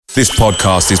This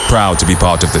podcast is proud to be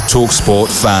part of the TalkSport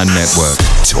Fan Network.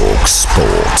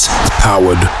 TalkSport.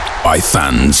 Powered by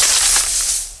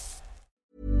fans.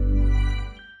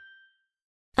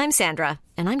 I'm Sandra,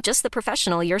 and I'm just the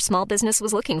professional your small business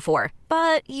was looking for.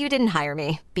 But you didn't hire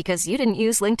me because you didn't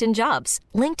use LinkedIn Jobs.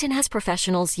 LinkedIn has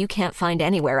professionals you can't find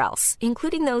anywhere else,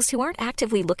 including those who aren't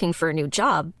actively looking for a new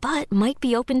job, but might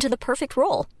be open to the perfect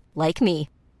role, like me.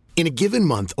 In a given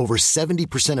month, over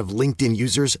 70% of LinkedIn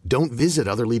users don't visit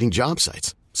other leading job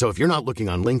sites. So if you're not looking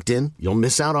on LinkedIn, you'll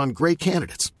miss out on great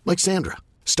candidates like Sandra.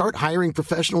 Start hiring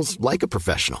professionals like a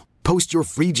professional. Post your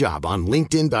free job on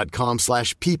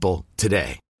linkedin.com/people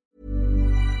today.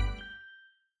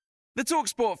 The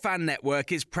TalkSport Fan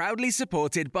Network is proudly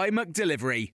supported by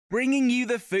McDelivery, bringing you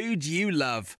the food you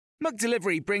love.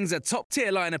 McDelivery brings a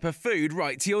top-tier lineup of food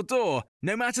right to your door.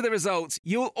 No matter the result,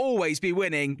 you'll always be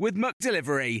winning with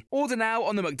McDelivery. Order now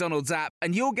on the McDonald's app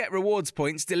and you'll get rewards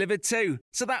points delivered too.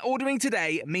 So that ordering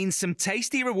today means some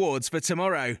tasty rewards for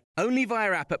tomorrow. Only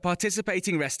via app at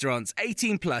participating restaurants.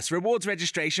 18 plus. Rewards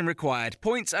registration required.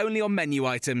 Points only on menu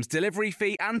items. Delivery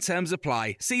fee and terms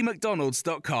apply. See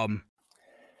mcdonalds.com.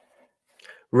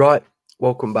 Right,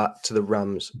 welcome back to the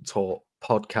Rams Talk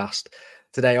podcast.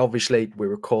 Today, obviously, we're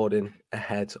recording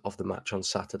ahead of the match on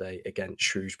Saturday against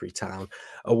Shrewsbury Town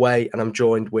away, and I'm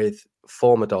joined with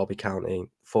former Derby County,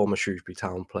 former Shrewsbury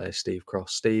Town player, Steve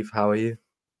Cross. Steve, how are you?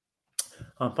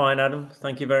 I'm fine, Adam.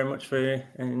 Thank you very much for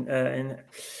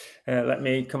letting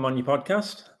me come on your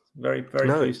podcast. Very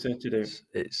pleased to do.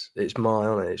 It's my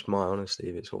honour. It's my honour,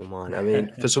 Steve. It's all mine. I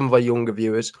mean, for some of our younger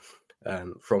viewers,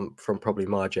 from probably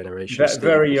my generation,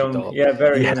 very young,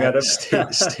 very young, Adam.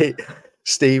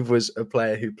 Steve was a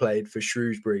player who played for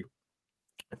Shrewsbury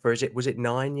for, was it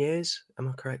 9 years? Am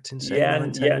I correct in saying?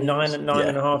 Nine and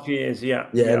a half years. Yeah,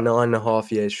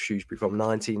 9.5 years for Shrewsbury from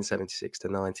 1976 to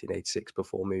 1986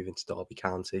 before moving to Derby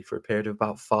County for a period of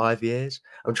about 5 years.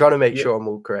 I'm trying to make sure I'm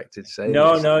all correct in saying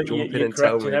this. No, you're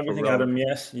correct in everything, Adam.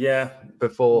 Yes, yeah.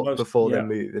 Before then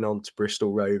moving on to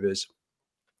Bristol Rovers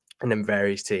and then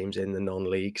various teams in the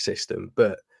non-league system,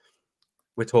 but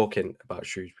we're talking about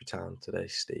Shrewsbury Town today,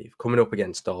 Steve. Coming up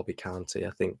against Derby County, I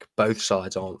think both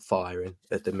sides aren't firing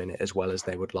at the minute as well as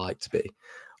they would like to be.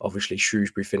 Obviously,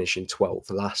 Shrewsbury finishing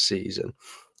 12th last season,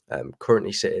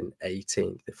 currently sitting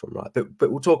 18th, if I'm right.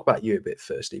 But we'll talk about you a bit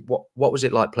first, Steve. What was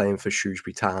it like playing for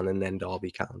Shrewsbury Town and then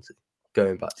Derby County?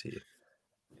 Going back to you.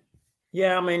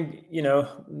 Yeah, I mean,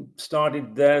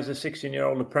 started there as a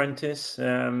 16-year-old apprentice.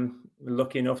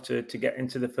 Lucky enough to get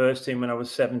into the first team when I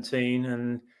was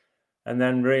 17, and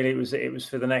then really it was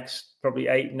for the next probably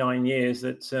 8-9 years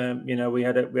that we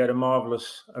had a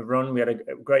marvelous run. We had a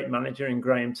great manager in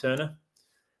Graham Turner.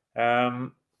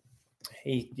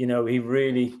 He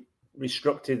really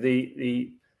restructured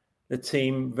the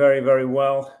team very, very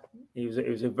well. He was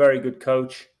a very good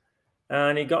coach,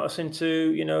 and he got us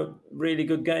into really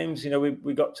good games.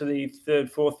 We got to the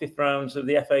third, fourth, fifth rounds of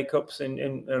the FA Cups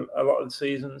in a lot of the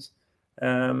seasons.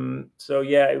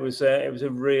 It was a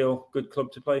real good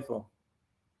club to play for.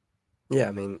 Yeah,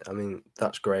 I mean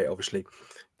that's great. Obviously,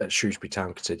 at Shrewsbury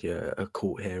Town considered you a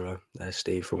cult hero there,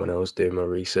 Steve. From when I was doing my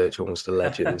research, almost a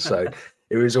legend. So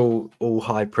it was all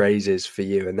high praises for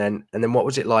you. And then what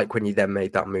was it like when you then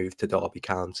made that move to Derby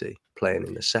County, playing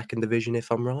in the second division,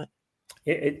 if I'm right?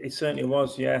 It certainly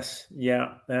was. Yes,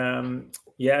 yeah,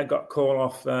 I got a call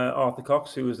off Arthur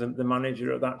Cox, who was the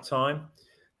manager at that time.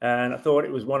 And I thought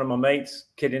it was one of my mates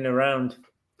kidding around.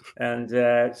 And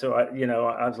so I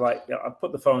was like, I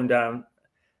put the phone down.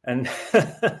 And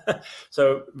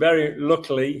so very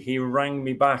luckily, he rang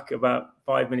me back about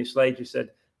 5 minutes later. He said,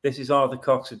 "This is Arthur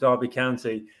Cox of Derby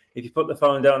County. If you put the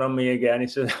phone down on me again," he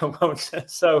said, "I won't."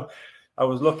 So I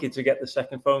was lucky to get the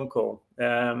second phone call.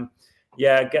 Went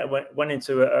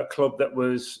into a club that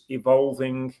was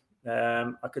evolving.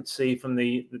 I could see from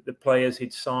the players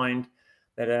he'd signed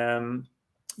that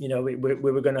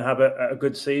we were going to have a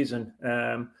good season,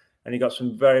 and he got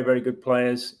some very, very good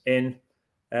players in,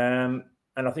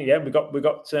 and I think we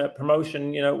got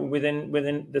promotion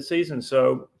within the season.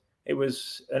 So it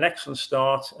was an excellent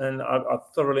start, and I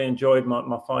thoroughly enjoyed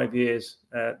my 5 years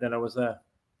then I was there.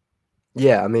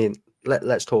 Yeah, I mean,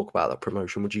 let's talk about that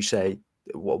promotion. Would you say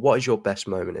what is your best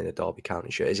moment in a Derby County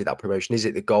shirt? Is it that promotion? Is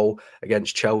it the goal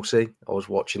against Chelsea? I was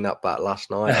watching that back last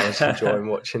night. I was enjoying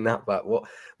watching that back. What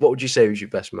would you say was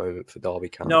your best moment for Derby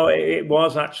County? No, it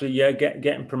was actually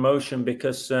getting promotion,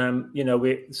 because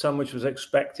so much was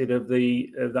expected of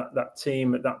that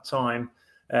team at that time.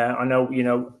 I know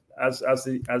as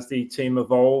the team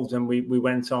evolved and we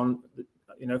went on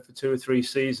for 2 or 3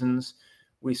 seasons,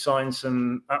 we signed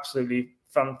some absolutely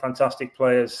fantastic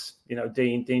players,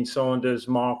 Dean Saunders,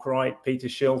 Mark Wright, Peter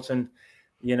Shilton,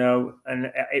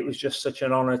 and it was just such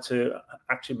an honour to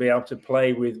actually be able to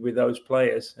play with those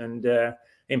players and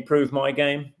improve my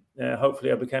game.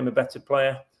 Hopefully I became a better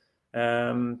player.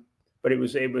 But it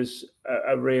was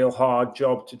a real hard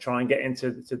job to try and get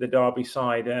into the Derby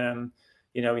side.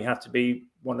 You had to be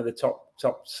one of the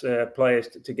top players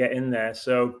to get in there.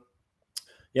 So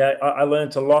yeah, I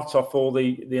learned a lot off all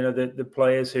the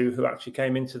players who actually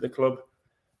came into the club,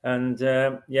 and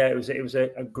it was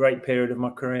a great period of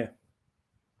my career.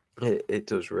 It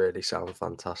does really sound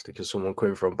fantastic as someone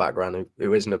coming from a background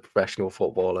who isn't a professional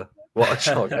footballer. What a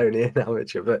shock, only an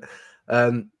amateur. But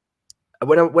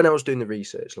when I was doing the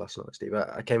research last night, Steve,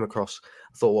 I came across,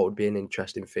 I thought what would be an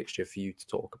interesting fixture for you to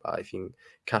talk about, if you can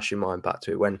cast your mind back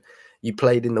to it, when you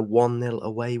played in the 1-0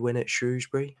 away win at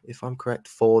Shrewsbury, if I'm correct,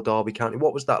 for Derby County.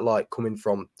 What was that like, coming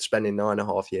from spending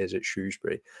 9.5 years at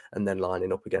Shrewsbury and then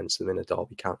lining up against them in a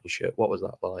Derby County shirt? What was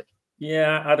that like?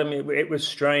 Yeah, Adam, it was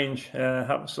strange.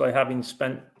 Having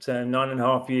spent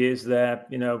 9.5 years there,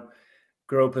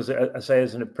 grew up as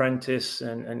an apprentice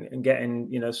and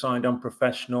getting signed on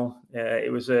professional.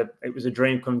 It was a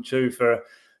dream come true for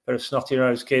a snotty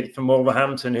nosed kid from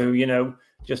Wolverhampton who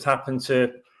just happened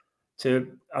to.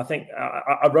 I think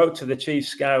I wrote to the chief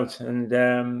scout,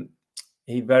 and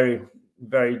he very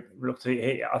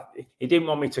reluctantly he didn't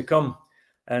want me to come,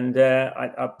 and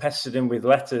I pestered him with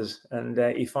letters, and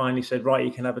he finally said, right,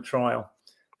 you can have a trial,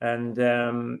 and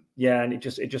and it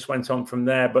just went on from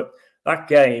there. But that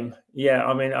game,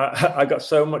 I got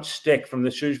so much stick from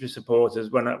the Shrewsbury supporters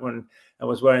when I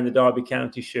was wearing the Derby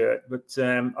County shirt, but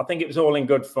I think it was all in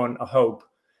good fun, I hope.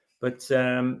 But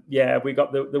we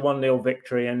got the 1-0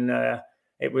 victory, and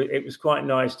it was quite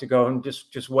nice to go and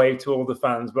just wave to all the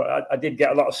fans. But I did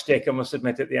get a lot of stick, I must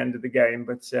admit, at the end of the game.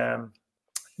 But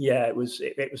it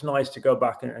was nice to go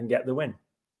back and get the win.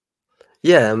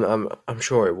 Yeah, I'm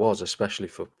sure it was, especially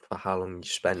for how long you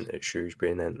spent at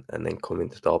Shrewsbury and then coming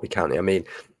to Derby County. I mean,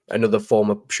 another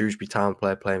former Shrewsbury Town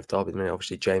player playing for Derby,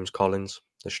 obviously James Collins,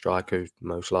 the striker, who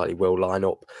most likely will line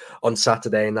up on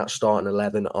Saturday in that starting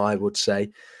 11, I would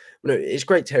say. It's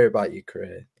great to hear about your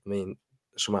career. I mean,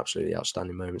 some absolutely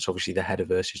outstanding moments. Obviously, the header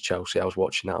versus Chelsea. I was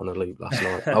watching that on the loop last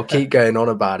night. I'll keep going on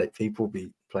about it. People will be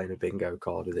playing a bingo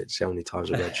card with it. It's the only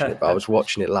times I've mentioned it. But I was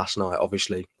watching it last night.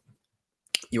 Obviously,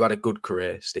 you had a good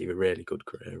career, Steve, a really good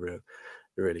career,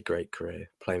 a really great career,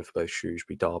 playing for both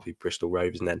Shrewsbury, Derby, Bristol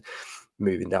Rovers, and then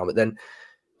moving down. But then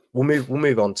we'll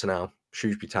move on to now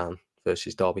Shrewsbury Town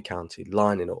versus Derby County,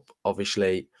 lining up.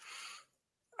 Obviously,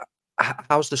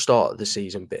 how's the start of the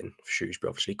season been for Shrewsbury?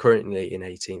 Obviously, currently in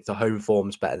 18th. The home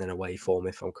form's better than away form,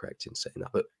 if I'm correct in saying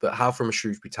that. But how, from a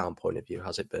Shrewsbury Town point of view,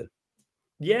 has it been?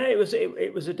 Yeah, it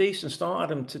was a decent start,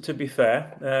 Adam. To be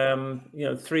fair,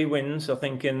 3 wins, I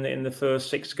think, in the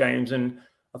first 6 games, and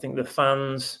I think the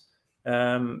fans,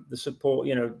 the support,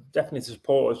 definitely the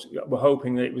supporters were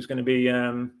hoping that it was going to be,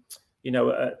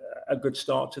 a good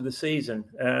start to the season.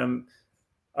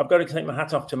 I've got to take my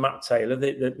hat off to Matt Taylor.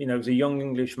 He was a young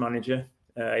English manager.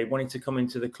 He wanted to come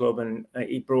into the club, and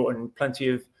he brought in plenty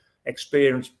of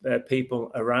experienced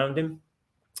people around him.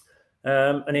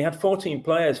 And he had 14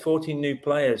 new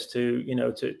players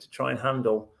to try and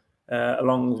handle,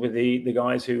 along with the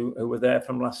guys who were there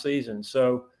from last season.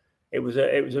 So it was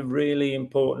a really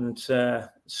important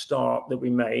start that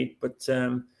we made. But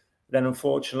then,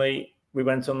 unfortunately, we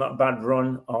went on that bad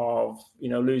run of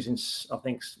losing, I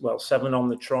think, 7 on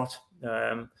the trot.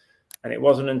 And it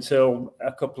wasn't until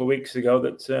a couple of weeks ago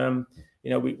that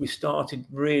we started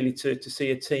really to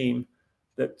see a team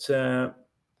that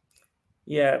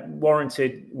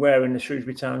warranted wearing the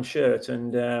Shrewsbury Town shirt.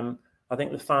 And I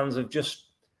think the fans have just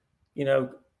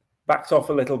backed off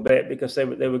a little bit, because they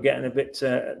were getting a bit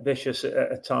vicious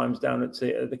at times down at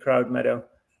the Crowd Meadow.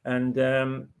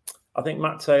 And I think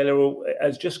Matt Taylor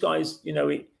has just guys,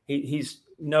 he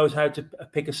knows how to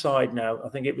pick a side now. I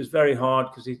think it was very hard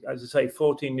because, as I say,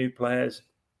 14 new players.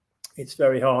 It's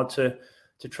very hard to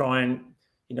try and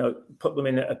put them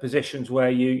in positions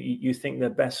where you think they're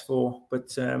best for. But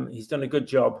he's done a good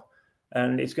job,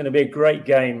 and it's going to be a great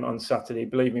game on Saturday,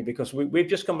 believe me, because we've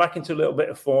just come back into a little bit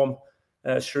of form,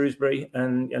 Shrewsbury,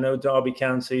 and Derby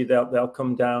County, they'll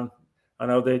come down. I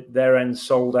know that their end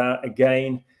sold out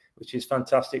again, which is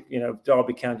fantastic.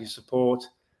 Derby County support.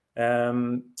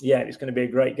 It's going to be a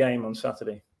great game on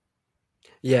Saturday.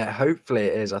 Yeah, hopefully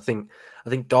it is. I think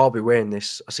Derby, we're in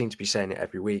this, I seem to be saying it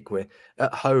every week, we're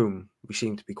at home, we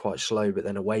seem to be quite slow, but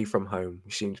then away from home,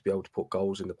 we seem to be able to put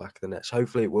goals in the back of the net. So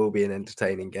hopefully it will be an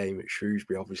entertaining game at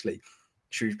Shrewsbury. Obviously,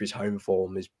 Shrewsbury's home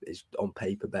form is on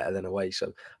paper better than away.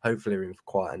 So hopefully we're in for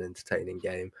quite an entertaining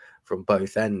game from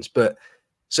both ends. But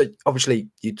so obviously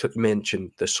you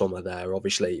mentioned the summer there.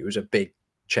 Obviously it was a big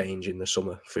change in the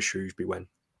summer for Shrewsbury when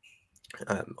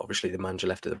obviously the manager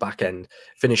left at the back end.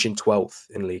 Finishing 12th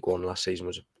in League One last season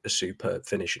was a superb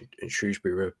finish, and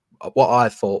Shrewsbury were what I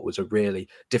thought was a really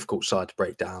difficult side to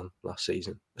break down last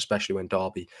season, especially when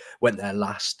Derby went there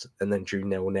last and then drew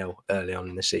 0-0 early on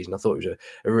in the season. I thought it was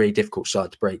a really difficult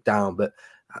side to break down. But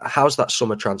how's that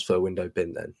summer transfer window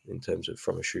been then, in terms of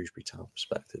from a Shrewsbury Town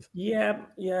perspective? Yeah,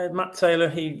 Matt Taylor,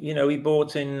 he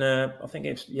bought in, I think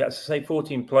it's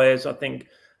 14 players. I think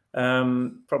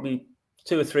probably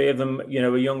 2 or 3 of them,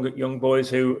 are young boys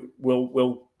who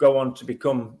will go on to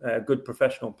become good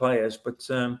professional players. But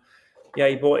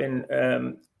he bought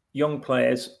in young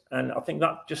players, and I think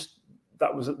that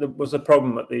was the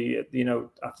problem at the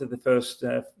after the first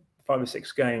 5 or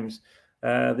 6 games.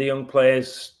 The young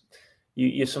players,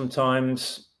 you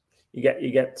sometimes you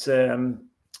get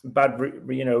bad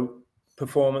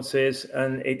performances,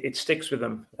 and it sticks with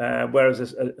them. Whereas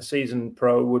a seasoned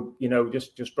pro would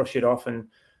just brush it off and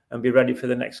be ready for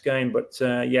the next game. But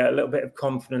a little bit of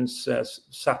confidence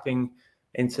sapping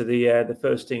into the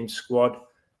first team squad,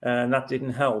 and that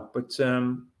didn't help. But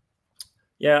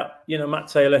Matt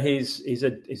Taylor, he's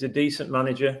a decent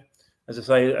manager, as I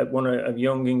say, one of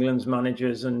young England's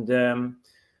managers, and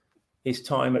his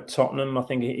time at Tottenham, I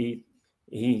think he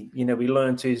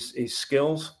learned his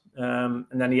skills, and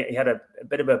then he had a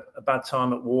bit of a bad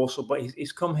time at Walsall, but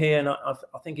he's come here, and I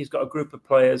think he's got a group of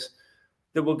players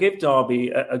that will give Derby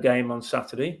a game on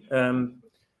Saturday. I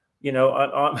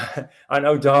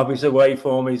know Derby's away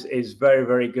form is very,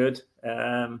 very good.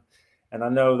 And I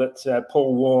know that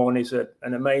Paul Warne is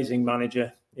an amazing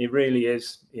manager. He really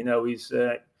is. He's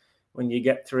when you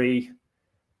get 3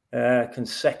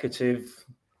 consecutive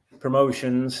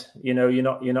promotions, you're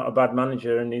not a bad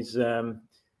manager. And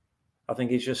I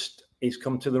think he's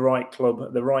come to the right club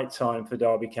at the right time for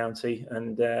Derby County.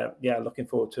 And looking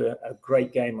forward to a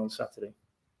great game on Saturday.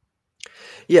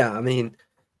 Yeah, I mean,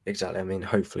 exactly. I mean,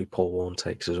 hopefully Paul Warne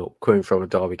takes us up. Coming from a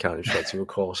Derby County perspective, of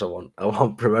course, I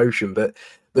want promotion. But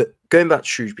going back to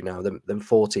Shrewsbury now, them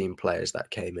 14 players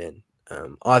that came in,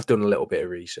 I've done a little bit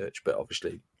of research, but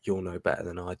obviously you'll know better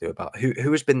than I do about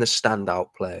who has been the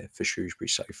standout player for Shrewsbury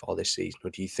so far this season,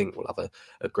 or do you think we'll have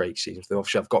a great season? So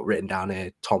obviously, I've got written down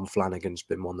here, Tom Flanagan's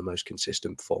been one of the most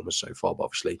consistent performers so far, but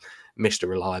obviously Mr.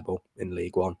 Reliable in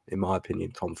League One, in my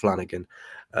opinion, Tom Flanagan.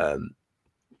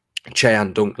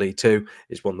 Cheyenne Dunkley too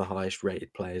is one of the highest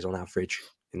rated players on average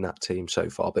in that team so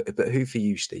far. But who for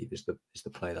you, Steve, is the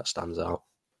player that stands out?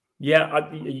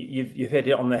 Yeah, you've hit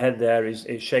it on the head there. Is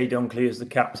Shay Dunkley as the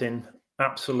captain?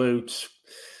 Absolute.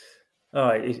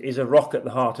 He's a rock at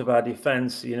the heart of our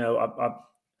defence.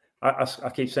 I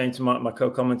keep saying to my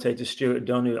co-commentator Stuart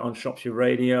Dunn on Shropshire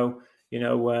Radio,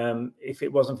 if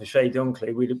it wasn't for Shay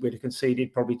Dunkley, we'd have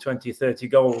conceded probably 20 or 30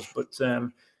 goals. But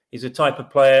he's a type of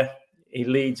player. He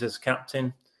leads as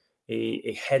captain.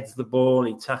 He heads the ball.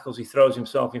 He tackles. He throws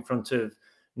himself in front of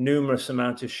numerous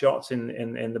amount of shots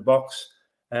in the box.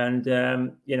 And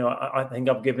I think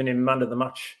I've given him Man of the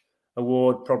Match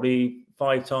award probably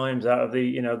 5 times out of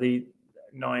the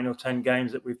 9 or 10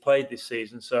 games that we've played this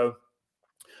season. So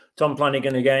Tom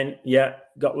Flanagan again,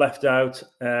 got left out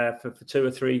for 2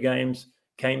 or 3 games.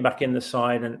 Came back in the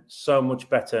side and so much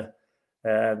better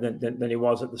than he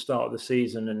was at the start of the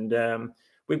season. And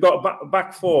we've got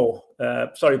back 3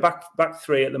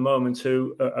 at the moment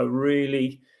who are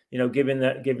really, giving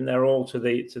their all to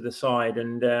the side,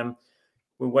 and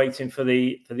we're waiting for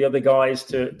the other guys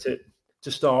to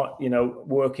start,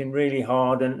 working really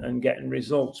hard and getting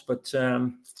results. But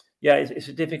it's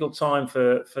a difficult time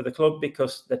for the club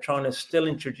because they're trying to still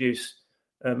introduce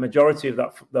a majority of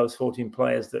those 14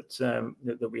 players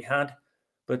that we had.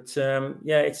 But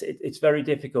it's very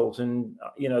difficult, and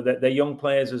they're young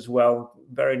players as well.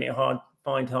 Very hard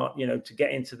to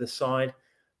get into the side.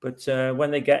 But when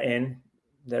they get in,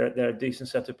 they're a decent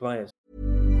set of players.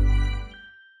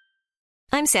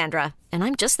 I'm Sandra, and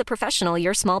I'm just the professional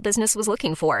your small business was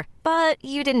looking for. But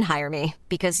you didn't hire me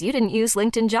because you didn't use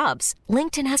LinkedIn Jobs.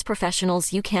 LinkedIn has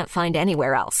professionals you can't find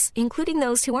anywhere else, including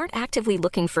those who aren't actively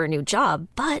looking for a new job,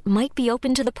 but might be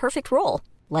open to the perfect role,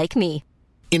 like me.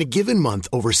 In a given month,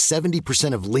 over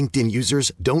 70% of LinkedIn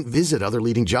users don't visit other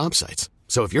leading job sites.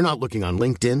 So if you're not looking on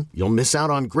LinkedIn, you'll miss out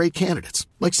on great candidates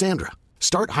like Sandra.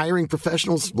 Start hiring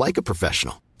professionals like a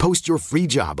professional. Post your free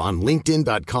job on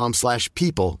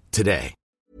linkedin.com/people today.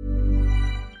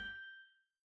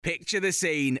 Picture the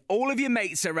scene. All of your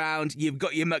mates around, you've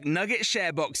got your McNugget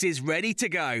share boxes ready to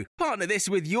go. Partner this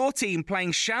with your team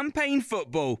playing champagne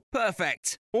football.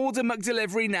 Perfect. Order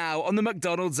McDelivery now on the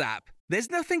McDonald's app. There's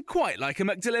nothing quite like a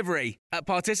McDelivery. At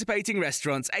participating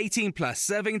restaurants, 18 plus,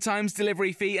 serving times,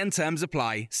 delivery fee and terms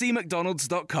apply. See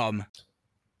mcdonalds.com.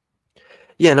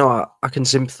 Yeah, no, I can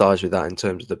sympathise with that in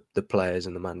terms of the players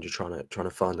and the manager trying to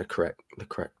find the correct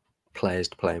players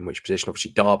to play in which position.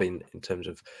 Obviously, Derby, in terms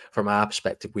of, from our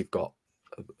perspective, we've got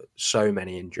so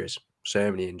many injuries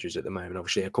at the moment.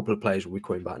 Obviously, a couple of players will be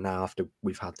coming back now after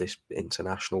we've had this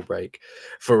international break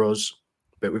for us.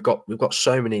 But we've got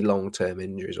so many long-term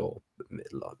injuries or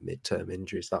mid-term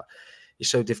injuries that it's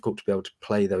so difficult to be able to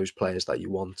play those players that you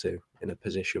want to in a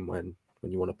position when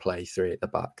you want to play three at the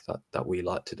back that we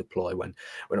like to deploy when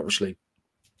obviously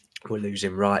we're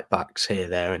losing right backs here,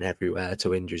 there and everywhere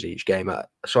to injuries each game.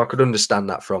 So I could understand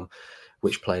that from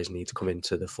which players need to come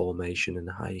into the formation and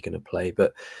how you're going to play.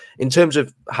 But in terms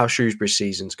of how Shrewsbury's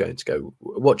season's going to go,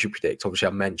 what do you predict? Obviously,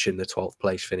 I mentioned the 12th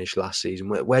place finish last season.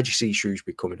 Where do you see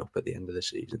Shrewsbury coming up at the end of the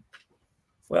season?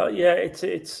 Well, yeah,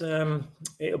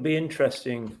 it'll be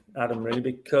interesting, Adam, really,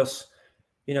 because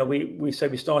we say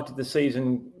we started the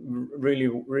season really,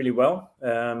 really well.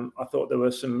 I thought there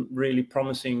were some really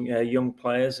promising young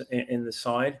players in the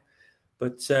side,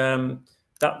 but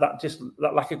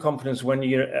that lack of confidence when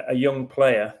you're a young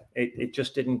player, it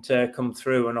just didn't come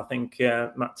through. And I think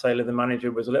Matt Taylor, the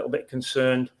manager, was a little bit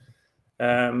concerned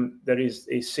that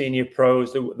his senior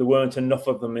pros, there weren't enough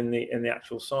of them in the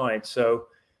actual side. So.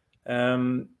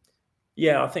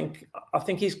 Yeah, I think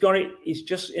he's got it. He's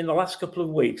just, in the last couple of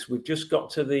weeks, we've just got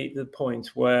to the point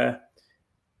where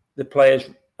the players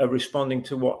are responding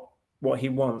to what he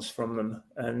wants from them,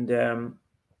 and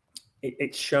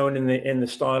it's shown in the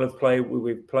style of play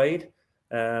we've played.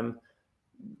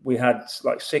 We had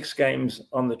like 6 games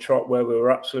on the trot where we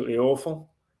were absolutely awful,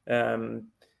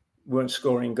 weren't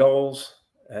scoring goals,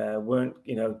 weren't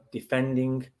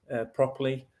defending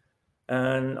properly,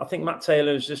 and I think Matt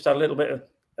Taylor's just had a little bit of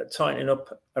tightening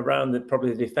up around probably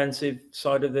the defensive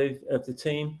side of the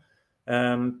team,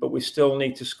 but we still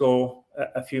need to score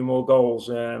a few more goals.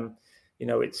 We're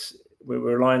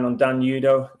relying on Dan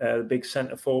Udo, the big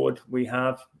centre forward we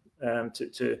have,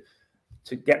 to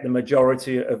get the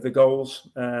majority of the goals.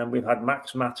 We've had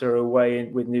Max Matter away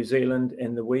with New Zealand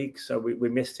in the week, so we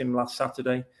missed him last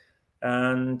Saturday,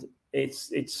 and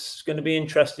it's going to be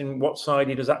interesting what side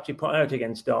he does actually put out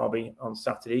against Derby on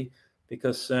Saturday.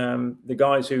 Because the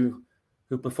guys who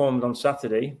performed on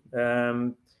Saturday,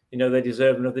 they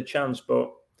deserve another chance.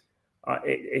 But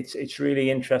it's really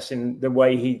interesting the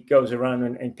way he goes around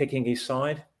and picking his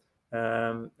side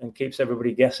and keeps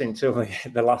everybody guessing till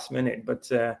the last minute.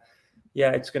 But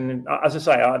it's going to, as I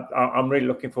say, I'm really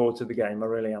looking forward to the game. I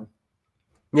really am.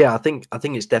 Yeah, I think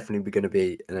it's definitely going to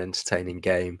be an entertaining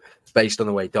game based on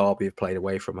the way Derby have played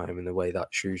away from home and the way that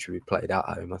Shrewsbury played at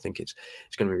home. I think it's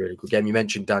going to be a really good game. You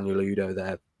mentioned Daniel Udo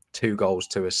there, 2 goals,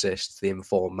 2 assists, the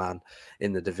informed man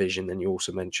in the division. Then you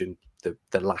also mentioned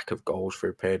the lack of goals for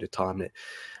a period of time.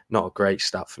 Not a great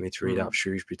stat for me to read out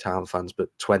Shrewsbury Town fans,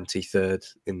 but 23rd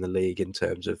in the league in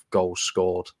terms of goals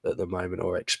scored at the moment,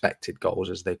 or expected goals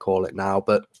as they call it now.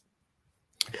 But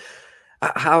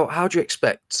how do you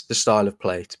expect the style of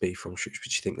play to be from Shrewsbury?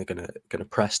 Do you think they're going to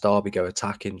press Derby, go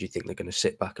attacking? Do you think they're going to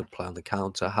sit back and play on the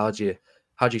counter? How do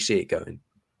you see it going?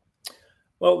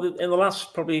 Well, in the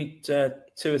last probably 2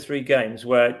 or 3 games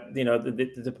where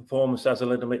the performance has a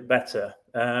little bit better,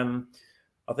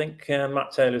 I think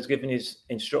Matt Taylor's given his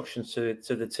instructions to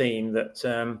the team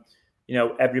that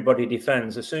everybody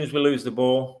defends. As soon as we lose the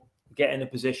ball, get in a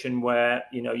position where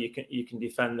you can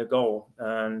defend the goal.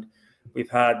 And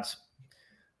we've had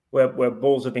where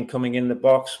balls have been coming in the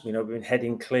box, we've been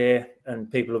heading clear,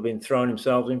 and people have been throwing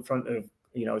themselves in front of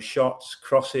shots,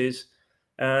 crosses,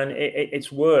 and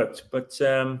it's worked. But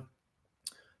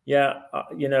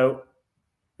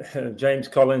James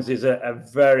Collins is a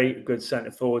very good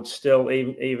centre forward still,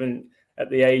 even at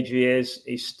the age he is.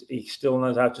 He still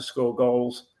knows how to score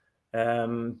goals. I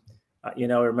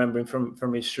remember him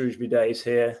from his Shrewsbury days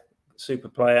here. Super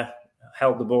player,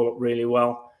 held the ball up really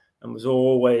well, and was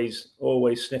always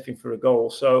sniffing for a goal.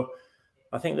 So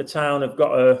I think the town have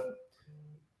got to,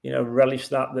 relish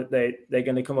that they're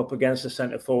going to come up against a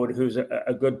centre forward who's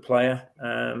a good player.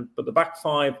 But the back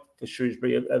 5 for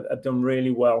Shrewsbury have done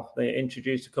really well. They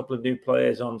introduced a couple of new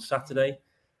players on Saturday,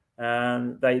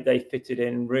 and they fitted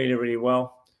in really, really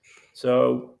well.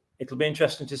 So it'll be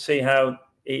interesting to see how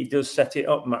he does set it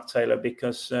up, Matt Taylor,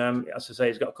 because as I say,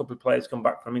 he's got a couple of players come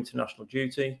back from international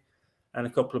duty, and a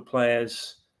couple of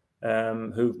players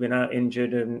who've been out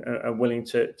injured and are willing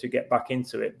to get back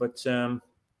into it. But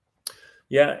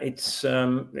Yeah, it's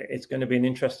going to be an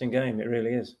interesting game. It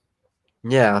really is.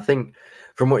 Yeah, I think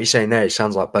from what you're saying there, it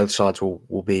sounds like both sides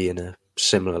will be in a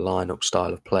similar lineup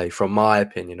style of play. From my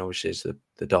opinion, obviously, as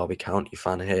the Derby County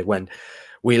fan here, when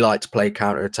we like to play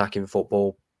counter-attacking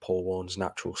football, Paul Warne's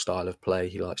natural style of play,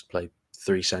 he likes to play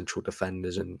 3 central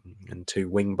defenders and 2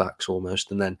 wing backs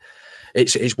almost, and then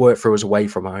it's worked for us away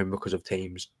from home because of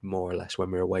teams more or less when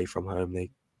we're away from home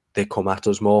they come at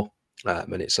us more.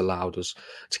 And it's allowed us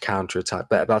to counter-attack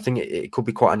better. But I think it could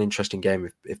be quite an interesting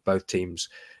game if both teams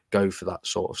go for that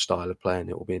sort of style of play, and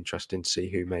it will be interesting to see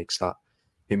who makes that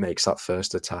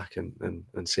first attack and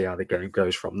see how the game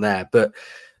goes from there. But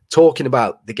talking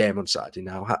about the game on Saturday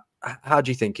now, how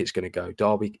do you think it's going to go?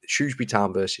 Shrewsbury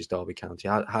Town versus Derby County.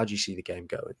 How do you see the game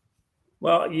going?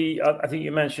 Well, I think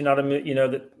you mentioned, Adam,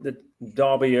 that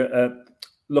Derby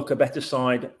look a better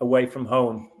side away from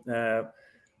home,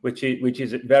 which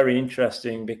is very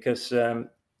interesting because when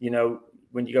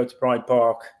you go to Pride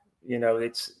Park,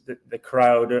 it's the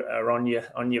crowd are on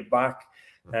your back.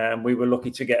 We were lucky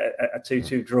to get a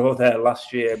 2-2 draw there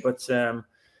last year, but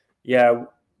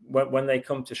when they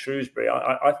come to Shrewsbury,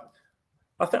 I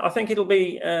think it'll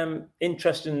be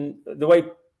interesting the way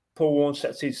Paul Warne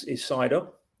sets his side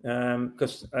up.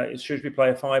 Because Shrewsbury play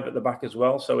a 5 at the back as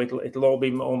well, so it'll all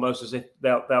be almost as if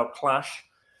they'll clash.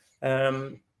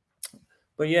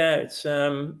 But yeah, it's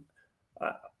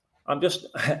I'm just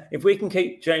if we can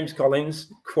keep James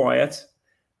Collins quiet,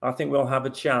 I think we'll have a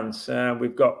chance.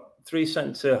 We've got 3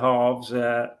 centre halves who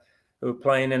are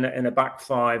playing in a back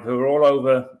 5 who are all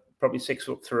over probably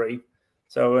 6'3".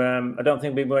 So I don't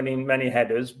think we're winning many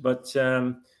headers, but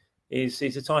he's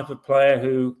the type of player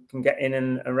who can get in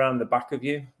and around the back of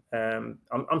you.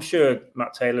 I'm sure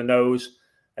Matt Taylor knows,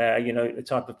 the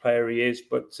type of player he is,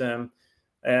 but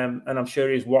and I'm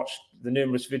sure he's watched the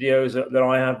numerous videos that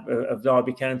I have of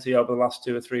Derby County over the last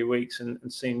 2 or 3 weeks and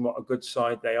seen what a good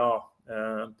side they are.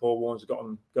 Paul Warne's got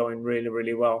them going really,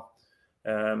 really well.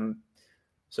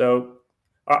 So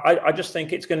I just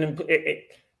think it's going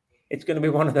to be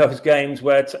one of those games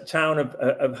where Town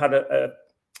have had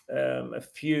a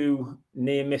few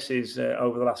near misses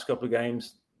over the last couple of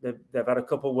games. They've had a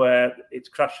couple where it's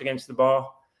crashed against the bar.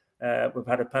 We've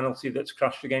had a penalty that's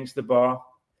crashed against the bar,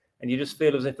 and you just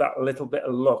feel as if that little bit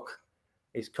of luck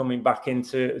is coming back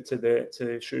into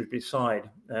the Shrewsbury side,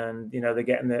 and they're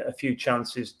getting a few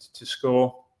chances to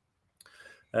score.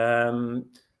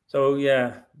 So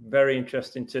yeah, very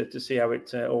interesting to see how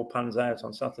it all pans out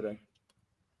on Saturday.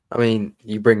 I mean,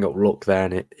 you bring up luck there,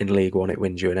 and in League One, it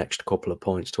wins you an extra couple of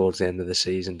points towards the end of the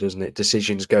season, doesn't it?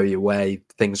 Decisions go your way,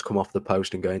 things come off the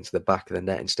post and go into the back of the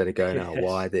net instead of going out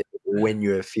wide. It will win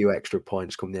you a few extra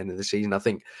points come the end of the season. I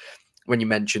think when you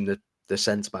mentioned the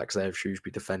centre-backs there of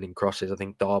Shrewsbury defending crosses, I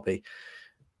think Derby,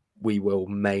 we will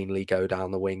mainly go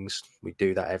down the wings. We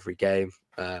do that every game.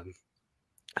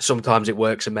 Sometimes it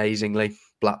works amazingly.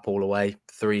 Blackpool away,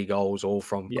 3 goals, all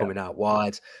from coming out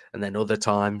wide. And then other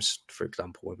times, for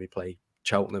example, when we play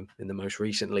Cheltenham in the most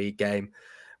recent league game,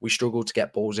 we struggled to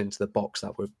get balls into the box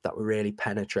that were really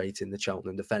penetrating the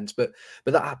Cheltenham defence. But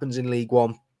that happens in League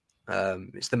One.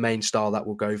 It's the main style that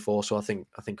we'll go for. So I think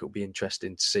it'll be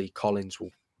interesting to see. Collins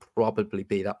will probably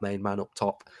be that main man up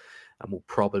top, and we'll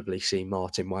probably see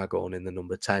Martin Waghorn in the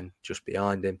number 10 just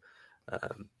behind him.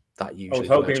 That usually I was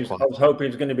hoping he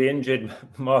was going to be injured,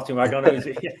 Martin Waghorn,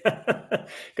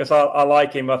 because I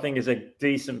like him. I think he's a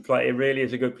decent player. He really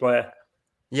is a good player.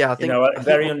 Yeah, I think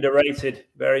very underrated.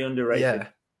 Very underrated. Yeah,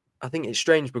 I think it's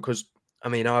strange because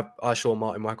I saw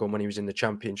Martin Waghorn when he was in the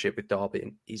Championship with Derby,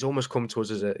 and he's almost come to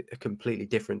us as a completely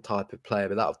different type of player.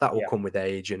 But that will come with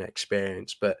age and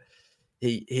experience. But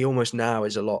he almost now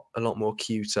is a lot more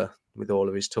cuter with all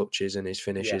of his touches and his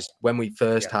finishes. Yeah. When we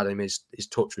first had him, his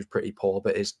touch was pretty poor,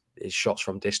 but his shots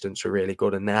from distance were really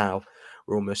good. And now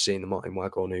we're almost seeing the Martin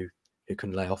Waghorn who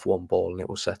can lay off one ball and it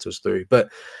will set us through. But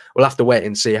we'll have to wait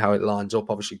and see how it lines up.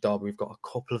 Obviously, Derby, we've got a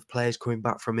couple of players coming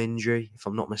back from injury. If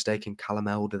I'm not mistaken, Callum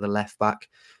Elder, the left back,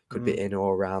 could be in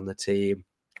or around the team.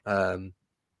 And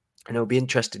it'll be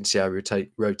interesting to see how he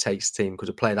rotates the team, because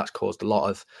a player that's caused a lot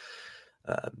of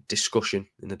discussion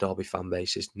in the Derby fan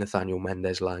base is Nathaniel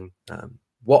Mendez-Lang.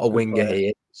 What a winger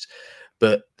he is.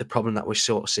 But the problem that we're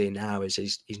sort of seeing now is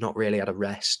he's not really had a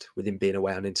rest with him being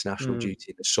away on international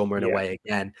duty in the summer and away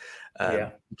again.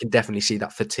 You can definitely see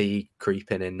that fatigue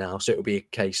creeping in now. So it'll be a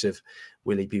case of,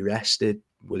 will he be rested?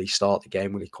 Will he start the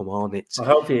game? Will he come on? I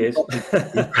hope he is.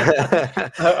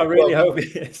 I really hope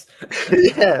he is.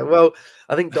 Yeah, well,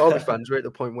 I think Derby fans are at the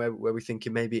point where we're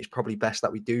thinking maybe it's probably best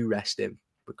that we do rest him,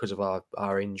 because of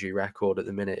our injury record at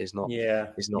the minute is not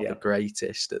the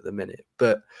greatest at the minute.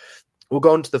 But We'll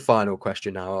go on to the final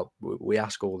question now. We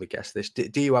ask all the guests this.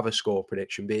 Do you have a score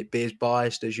prediction? Be as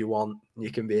biased as you want.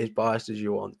 You can be as biased as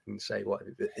you want and say what.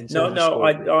 No.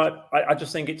 I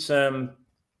just think it's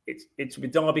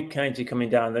with Derby County coming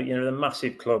down. The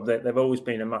massive club. They've always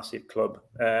been a massive club.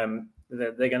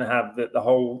 They're going to have the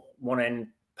whole one end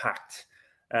packed,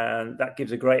 and that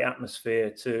gives a great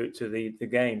atmosphere to the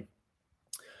game.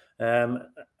 And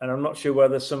I'm not sure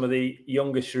whether some of the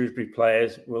younger Shrewsbury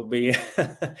players will be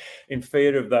in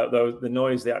fear of the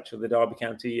noise the Derby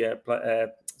County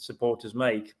supporters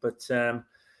make. But I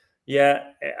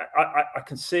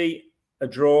can see a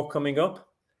draw coming up.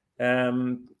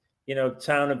 Town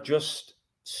have just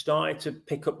started to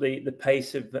pick up the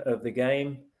pace of the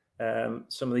game.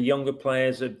 Some of the younger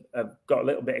players have got a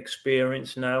little bit of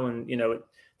experience now, and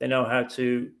they know how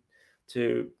to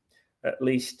at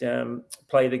least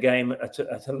play the game at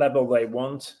a level they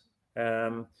want.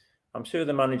 I'm sure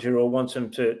the manager will want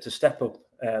them to step up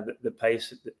the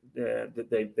pace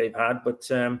that they've had, but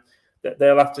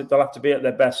they'll have to be at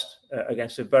their best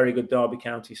against a very good Derby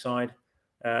County side.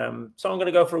 So I'm going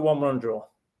to go for a 1-1 draw.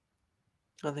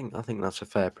 I think that's a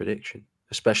fair prediction,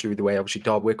 especially with the way obviously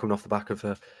Derby, we're coming off the back of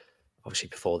obviously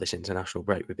before this international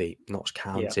break we beat Notts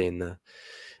County in the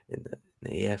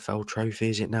EFL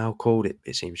Trophy, is it now called?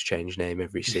 It seems to change name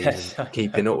every season. Yes.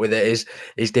 Keeping up with it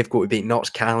is difficult. We beat Notts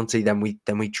County, then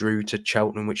we drew to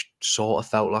Cheltenham, which sort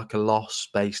of felt like a loss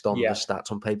based on the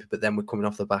stats on paper. But then we're coming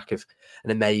off the back of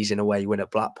an amazing away win at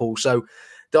Blackpool. So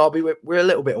Derby, we're a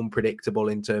little bit unpredictable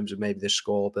in terms of maybe the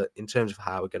score, but in terms of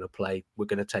how we're going to play, we're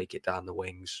going to take it down the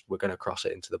wings. We're going to cross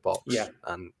it into the box,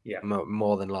 and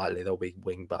more than likely there'll be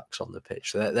wing backs on the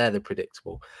pitch. So they're the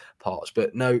predictable parts.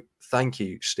 But no, thank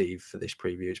you, Steve, for this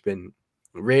preview. It's been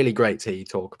really great to hear you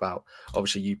talk about,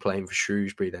 obviously, you playing for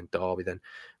Shrewsbury, then Derby, then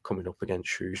coming up against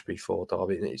Shrewsbury for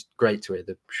Derby. And it's great to hear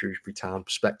the Shrewsbury Town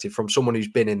perspective from someone who's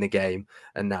been in the game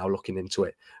and now looking into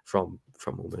it from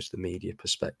almost the media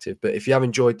perspective. But if you have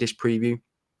enjoyed this preview,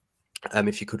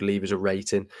 if you could leave us a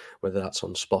rating, whether that's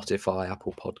on Spotify,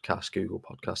 Apple Podcasts, Google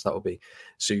Podcasts, that would be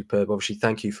superb. Obviously,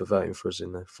 thank you for voting for us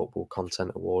in the Football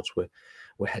Content Awards. We're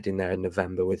heading there in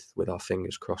November with our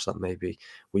fingers crossed that maybe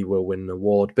we will win an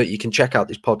award. But you can check out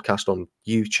this podcast on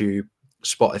YouTube,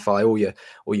 Spotify,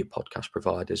 all your podcast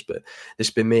providers. But this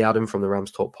has been me, Adam, from the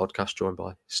Rams Talk podcast, joined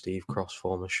by Steve Cross,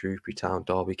 former Shrewsbury Town,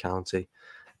 Derby County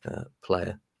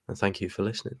player. And thank you for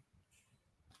listening.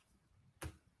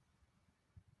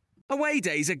 Away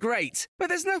days are great, but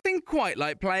there's nothing quite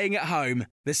like playing at home.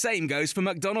 The same goes for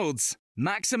McDonald's.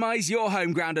 Maximise your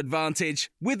home ground advantage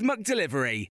with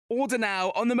McDelivery. Order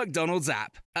now on the McDonald's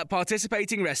app. At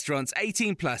participating restaurants,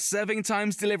 18 plus, serving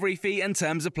times, delivery fee and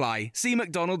terms apply. See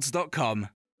mcdonalds.com.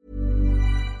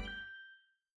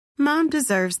 Mom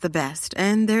deserves the best,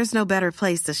 and there's no better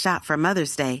place to shop for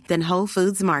Mother's Day than Whole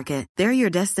Foods Market. They're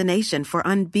your destination for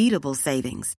unbeatable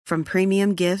savings, from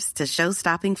premium gifts to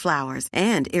show-stopping flowers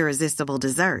and irresistible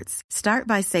desserts. Start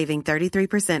by saving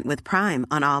 33% with Prime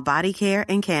on all body care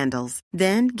and candles.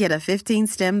 Then get a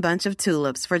 15-stem bunch of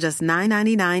tulips for just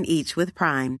 $9.99 each with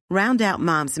Prime. Round out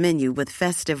Mom's menu with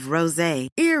festive rosé,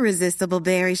 irresistible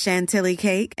berry chantilly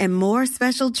cake, and more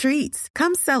special treats.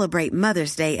 Come celebrate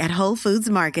Mother's Day at Whole Foods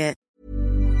Market.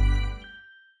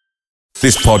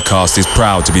 This podcast is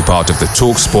proud to be part of the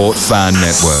TalkSport Fan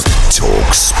Network.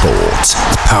 TalkSport.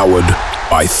 Powered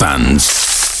by fans.